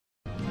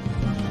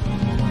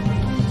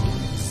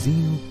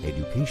Zeal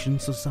Education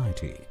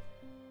Society,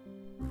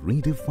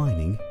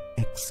 redefining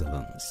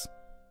excellence.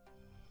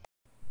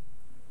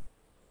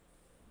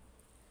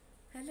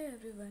 Hello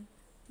everyone,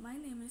 my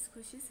name is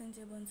Khushi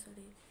Sanjay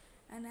Bonsode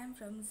and I am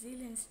from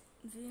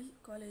Zeal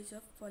College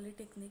of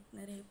Polytechnic,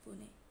 Narhe,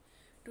 Pune.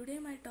 Today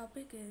my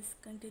topic is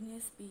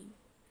continuous beam,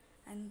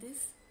 and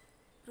this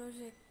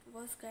project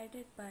was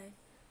guided by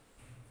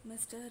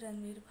Mr.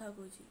 Ranveer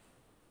Bhagoji.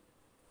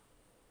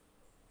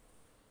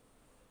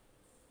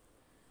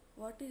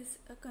 What is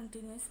a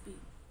continuous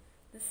beam?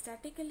 The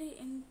statically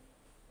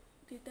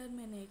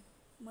indeterminate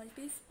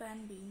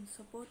multi-span beam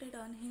supported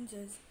on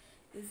hinges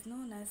is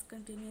known as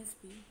continuous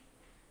beam.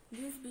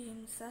 These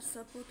beams are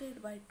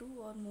supported by two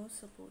or more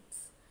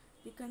supports.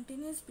 The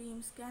continuous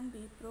beams can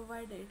be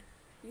provided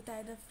with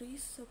either free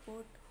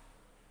support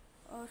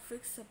or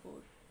fixed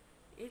support.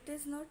 It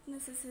is not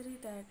necessary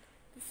that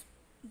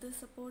the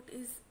support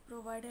is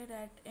provided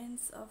at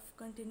ends of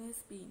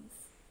continuous beams.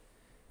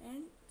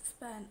 End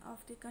span of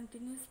the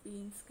continuous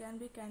beams can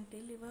be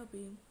cantilever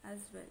beam as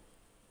well.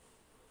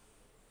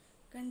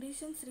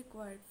 Conditions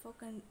required for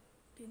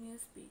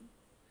continuous beam.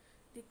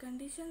 The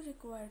condition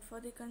required for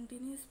the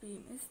continuous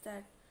beam is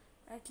that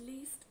at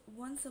least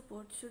one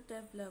support should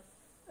develop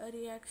a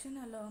reaction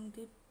along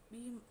the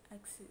beam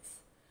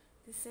axis.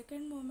 The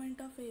second moment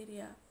of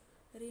area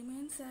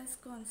remains as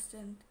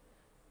constant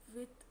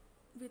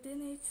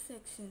within each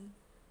section,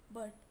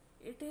 but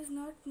it is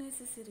not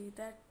necessary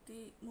that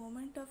the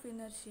moment of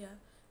inertia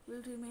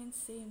will remain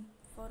same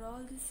for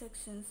all the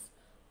sections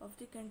of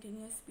the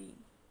continuous beam.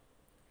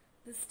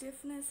 The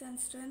stiffness and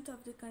strength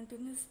of the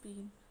continuous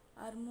beam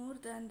are more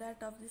than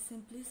that of the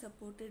simply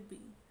supported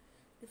beam.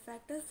 The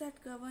factors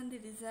that govern the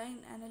design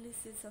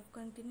analysis of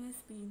continuous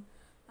beam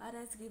are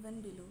as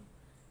given below.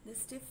 The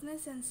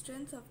stiffness and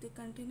strength of the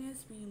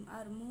continuous beam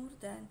are more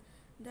than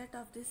that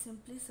of the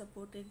simply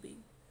supported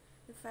beam.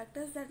 The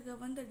factors that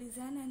govern the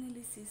design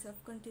analysis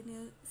of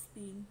continuous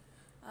beam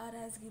are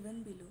as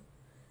given below.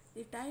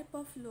 The type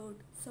of load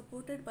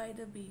supported by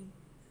the beam,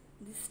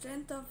 the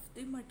strength of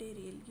the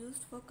material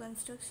used for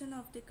construction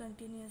of the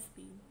continuous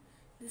beam,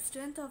 the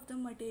strength of the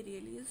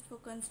material used for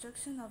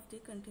construction of the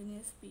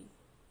continuous beam.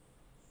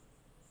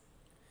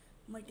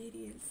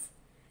 Materials.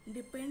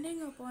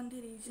 Depending upon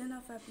the region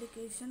of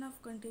application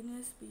of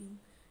continuous beam,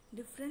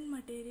 different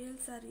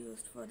materials are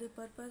used for the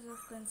purpose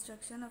of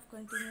construction of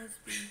continuous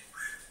beam.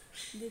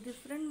 The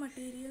different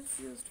materials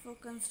used for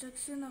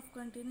construction of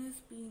continuous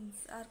beams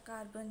are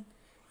carbon,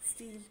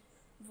 steel,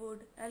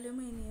 wood,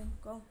 aluminium,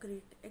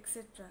 concrete,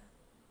 etc.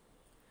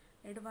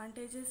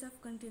 Advantages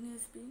of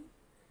continuous beam.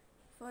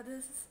 For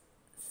the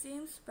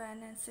same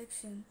span and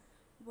section,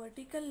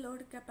 vertical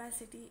load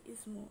capacity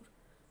is more.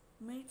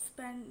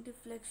 Mid-span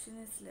deflection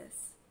is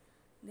less.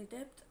 The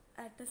depth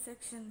at a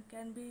section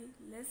can be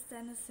less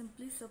than a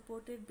simply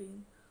supported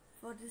beam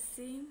for the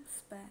same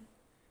span.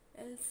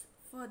 Else,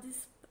 for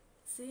this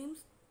same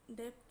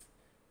depth,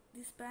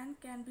 the span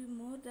can be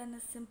more than a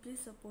simply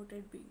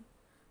supported beam.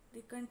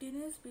 The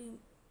continuous beam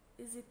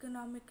is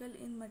economical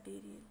in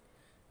material.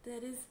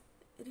 There is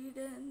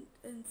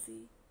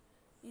redundancy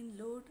in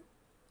load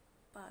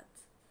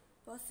paths.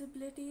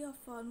 Possibility of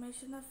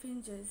formation of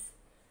hinges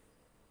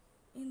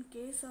in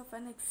case of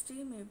an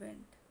extreme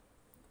event.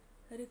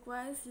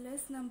 Requires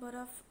less number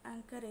of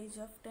anchorage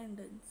of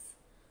tendons.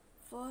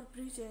 For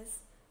bridges,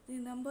 the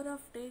number of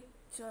take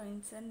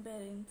joints and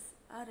bearings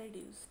are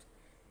reduced.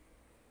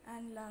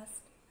 And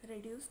last,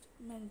 reduced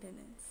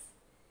maintenance.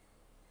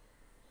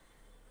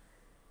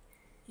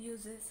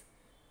 Uses.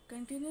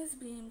 Continuous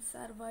beams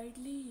are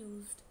widely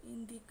used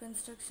in the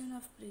construction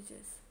of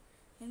bridges.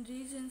 In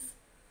regions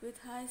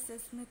with high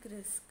seismic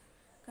risk,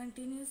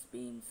 continuous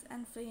beams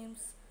and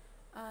frames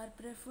are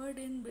preferred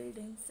in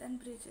buildings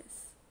and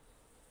bridges.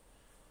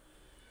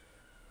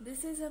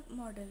 This is a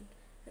model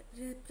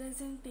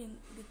representing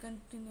the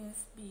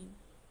continuous beam.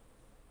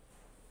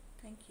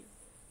 Thank you.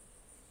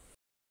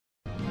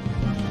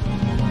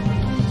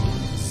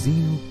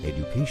 Zeal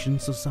Education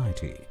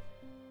Society,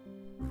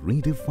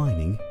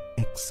 redefining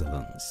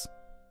excellence.